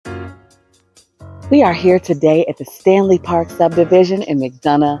We are here today at the Stanley Park Subdivision in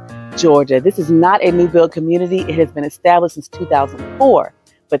McDonough, Georgia. This is not a new build community. It has been established since 2004.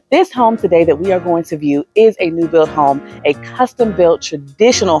 But this home today that we are going to view is a new build home, a custom built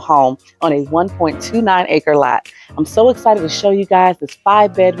traditional home on a 1.29 acre lot. I'm so excited to show you guys this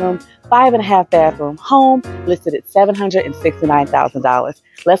 5-bedroom, 5.5 bathroom home listed at $769,000.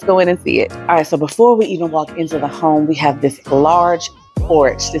 Let's go in and see it. All right, so before we even walk into the home, we have this large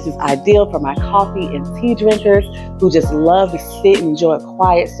porch. This is ideal for my coffee and tea drinkers who just love to sit and enjoy a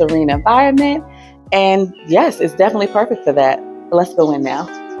quiet, serene environment. And yes, it's definitely perfect for that. Let's go in now.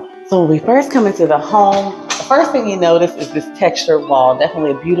 So when we first come into the home, the first thing you notice is this textured wall.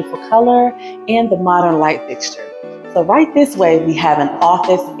 Definitely a beautiful color and the modern light fixture. So right this way, we have an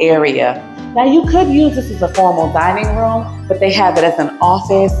office area. Now you could use this as a formal dining room, but they have it as an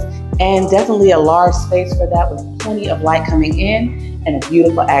office and definitely a large space for that with plenty of light coming in and a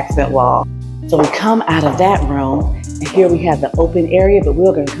beautiful accent wall. So we come out of that room and here we have the open area, but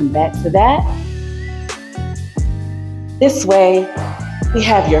we're going to come back to that. This way, we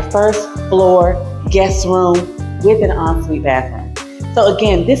have your first floor guest room with an ensuite bathroom. So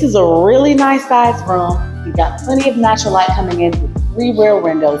again, this is a really nice sized room. You've got plenty of natural light coming in with 3 rear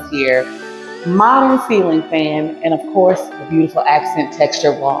windows here, modern ceiling fan, and of course, the beautiful accent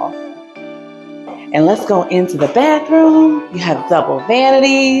texture wall. And let's go into the bathroom. You have double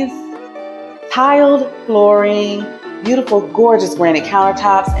vanities, tiled flooring, beautiful, gorgeous granite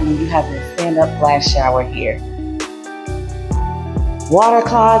countertops, and then you have your stand-up glass shower here. Water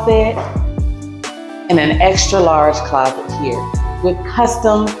closet, and an extra large closet here with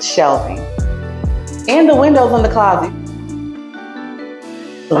custom shelving. And the windows in the closet.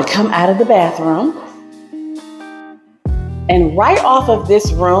 So we come out of the bathroom. And right off of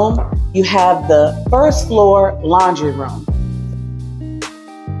this room, you have the first floor laundry room.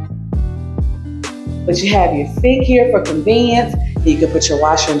 But you have your sink here for convenience. You can put your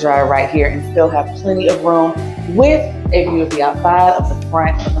washer and dryer right here and still have plenty of room with a view of the outside of the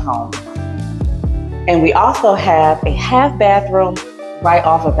front of the home. And we also have a half bathroom right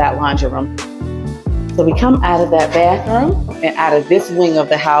off of that laundry room. So we come out of that bathroom and out of this wing of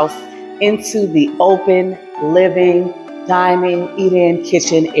the house into the open living, dining, eat-in,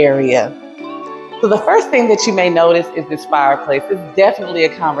 kitchen area. So the first thing that you may notice is this fireplace. It's definitely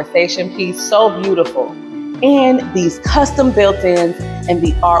a conversation piece, so beautiful. And these custom built-ins and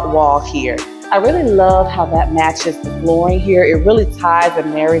the art wall here. I really love how that matches the flooring here. It really ties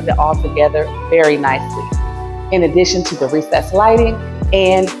and marries it all together very nicely. In addition to the recessed lighting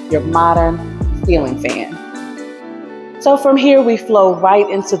and your modern ceiling fan. So from here, we flow right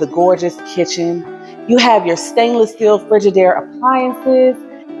into the gorgeous kitchen. You have your stainless steel Frigidaire appliances.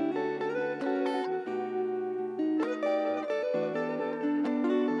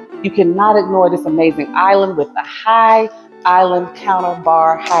 You cannot ignore this amazing island with the high island counter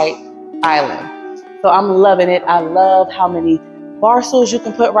bar height island. So I'm loving it. I love how many bar stools you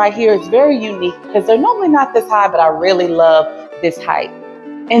can put right here. It's very unique because they're normally not this high, but I really love this height.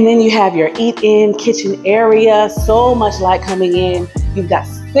 And then you have your eat-in kitchen area. So much light coming in. You've got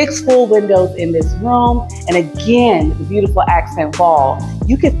 6 full windows in this room. And again, the beautiful accent wall.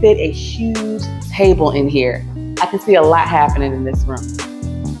 You could fit a huge table in here. I can see a lot happening in this room.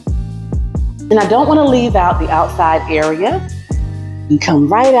 And I don't want to leave out the outside area. You come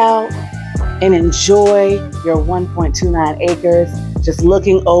right out and enjoy your 1.29 acres, just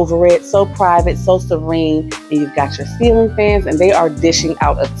looking over it, so private, so serene. And you've got your ceiling fans and they are dishing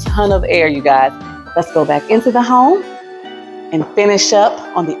out a ton of air, you guys. Let's go back into the home and finish up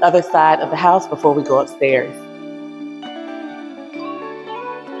on the other side of the house before we go upstairs.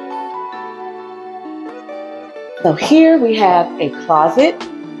 So here we have a closet,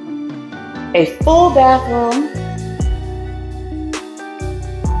 a full bathroom,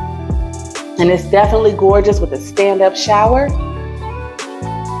 and it's definitely gorgeous with a stand-up shower,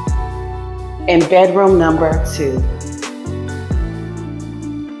 and bedroom number 2.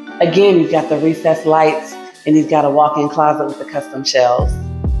 Again, you've got the recessed lights and you've got a walk-in closet with the custom shelves.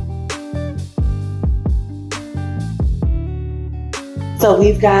 So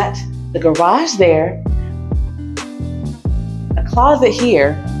we've got the garage there, a closet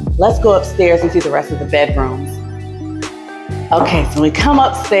here. Let's go upstairs and see the rest of the bedrooms. Okay, so we come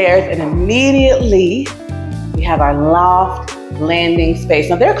upstairs and immediately we have our loft landing space.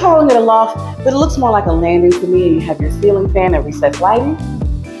 Now they're calling it a loft, but it looks more like a landing to me. And you have your ceiling fan and recessed lighting.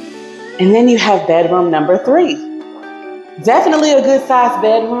 And then you have bedroom number 3. Definitely a good sized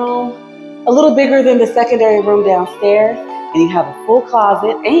bedroom, a little bigger than the secondary room downstairs. And you have a full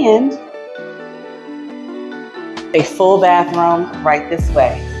closet and a full bathroom right this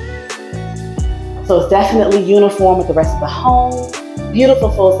way. So it's definitely uniform with the rest of the home. Beautiful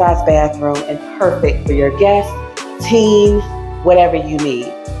full-size bathroom and perfect for your guests, teens, whatever you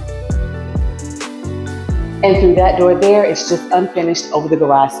need. And through that door there, it's just unfinished over the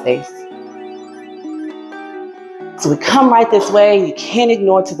garage space. So we come right this way. You can't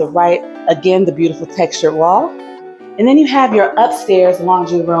ignore to the right, again, the beautiful textured wall. And then you have your upstairs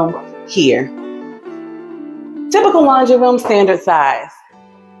laundry room here. Typical laundry room, standard size.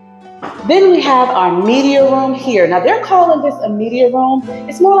 Then we have our media room here. Now they're calling this a media room.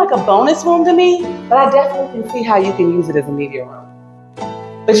 It's more like a bonus room to me, but I definitely can see how you can use it as a media room.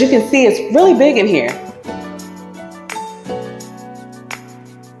 But you can see it's really big in here.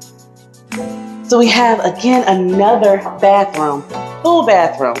 So we have, again, another bathroom, full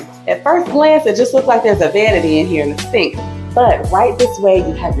bathroom. At first glance, it just looks like there's a vanity in here and a sink. But right this way,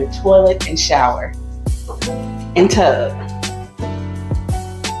 you have your toilet and shower and tub.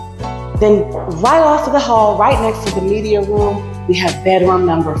 Then right off to the hall, right next to the media room, we have bedroom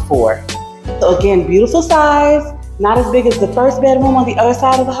number 4. So again, beautiful size, not as big as the first bedroom on the other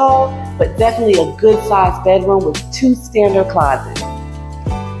side of the hall, but definitely a good sized bedroom with 2 standard closets.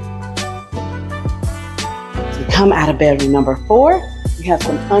 Come out of bedroom number 4. We have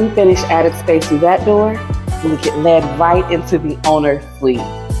some unfinished attic space through that door, and we get led right into the owner's suite.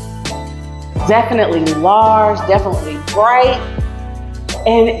 Definitely large, definitely bright,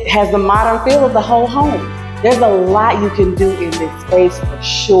 and it has the modern feel of the whole home. There's a lot you can do in this space for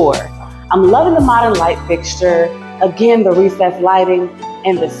sure. I'm loving the modern light fixture. Again, the recessed lighting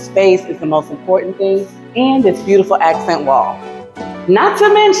and the space is the most important thing, and this beautiful accent wall. Not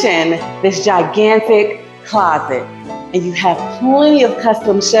to mention this gigantic closet, and you have plenty of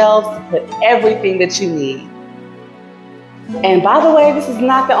custom shelves to put everything that you need. And by the way, this is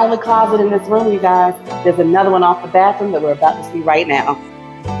not the only closet in this room, you guys. There's another one off the bathroom that we're about to see right now.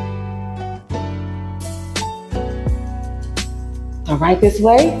 So right this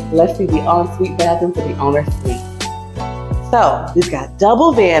way, let's see the ensuite bathroom for the owner's suite. So we've got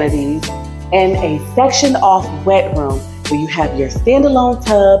double vanities and a sectioned off wet room where you have your standalone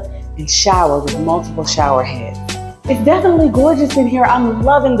tub and shower with multiple shower heads. It's definitely gorgeous in here. I'm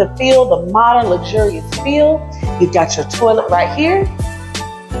loving the feel, the modern, luxurious feel. You've got your toilet right here.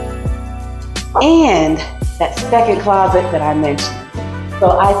 And that second closet that I mentioned.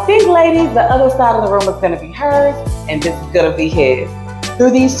 So I think, ladies, the other side of the room is gonna be hers, and this is gonna be his.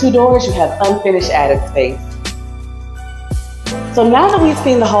 Through these 2 doors, you have unfinished attic space. So now that we've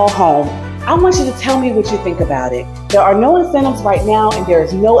seen the whole home, I want you to tell me what you think about it. There are no incentives right now, and there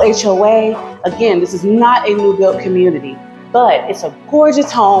is no HOA. Again, this is not a new built community, but it's a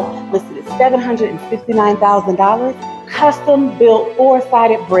gorgeous home listed at $769,000, custom built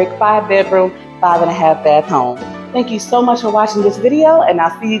 4-sided brick, 5-bedroom, 5.5 bath home. Thank you so much for watching this video, and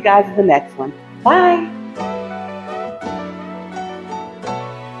I'll see you guys in the next one. Bye.